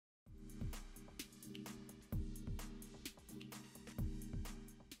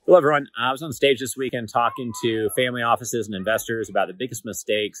Hello, everyone. I was on stage this weekend talking to family offices and investors about the biggest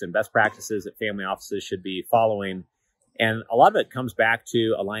mistakes and best practices that family offices should be following. And a lot of it comes back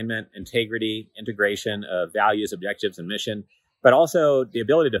to alignment, integrity, integration of values, objectives, and mission, but also the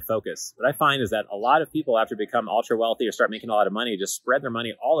ability to focus. What I find is that a lot of people, after become ultra wealthy or start making a lot of money, just spread their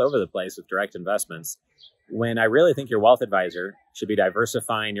money all over the place with direct investments. When I really think your wealth advisor should be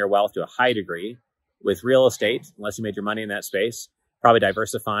diversifying your wealth to a high degree with real estate, unless you made your money in that space. Probably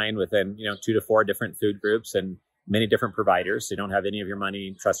diversifying within, 2 to 4 different food groups and many different providers. So you don't have any of your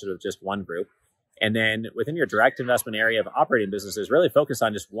money trusted with just one group. And then within your direct investment area of operating businesses, really focus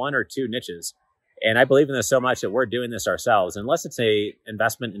on just 1 or 2 niches. And I believe in this so much that we're doing this ourselves. Unless it's a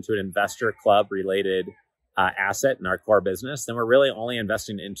investment into an investor club related asset in our core business, then we're really only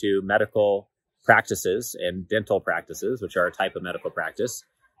investing into medical practices and dental practices, which are a type of medical practice.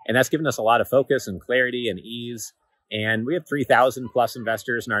 And that's given us a lot of focus and clarity and ease. And we have 3,000 plus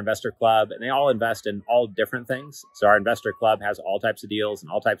investors in our investor club, and they all invest in all different things. So our investor club has all types of deals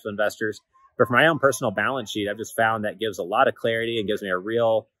and all types of investors. But for my own personal balance sheet, I've just found that gives a lot of clarity and gives me a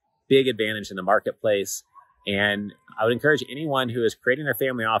real big advantage in the marketplace. And I would encourage anyone who is creating their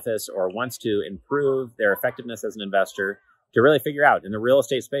family office or wants to improve their effectiveness as an investor to really figure out in the real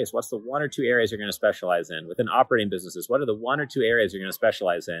estate space, what's the 1 or 2 areas you're going to specialize in? Within operating businesses, what are the 1 or 2 areas you're going to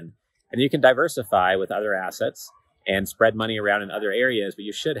specialize in? And you can diversify with other assets and spread money around in other areas, but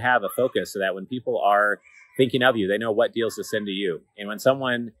you should have a focus so that when people are thinking of you, they know what deals to send to you. And when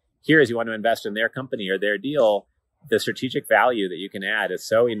someone hears you want to invest in their company or their deal, the strategic value that you can add is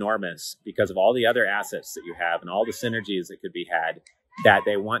so enormous because of all the other assets that you have and all the synergies that could be had, that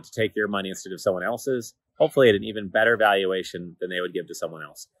they want to take your money instead of someone else's, hopefully at an even better valuation than they would give to someone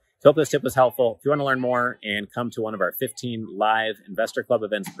else. So I hope this tip was helpful. If you want to learn more and come to one of our 15 live investor club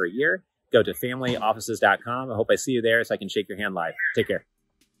events per year, go to familyoffices.com. I hope I see you there so I can shake your hand live. Take care.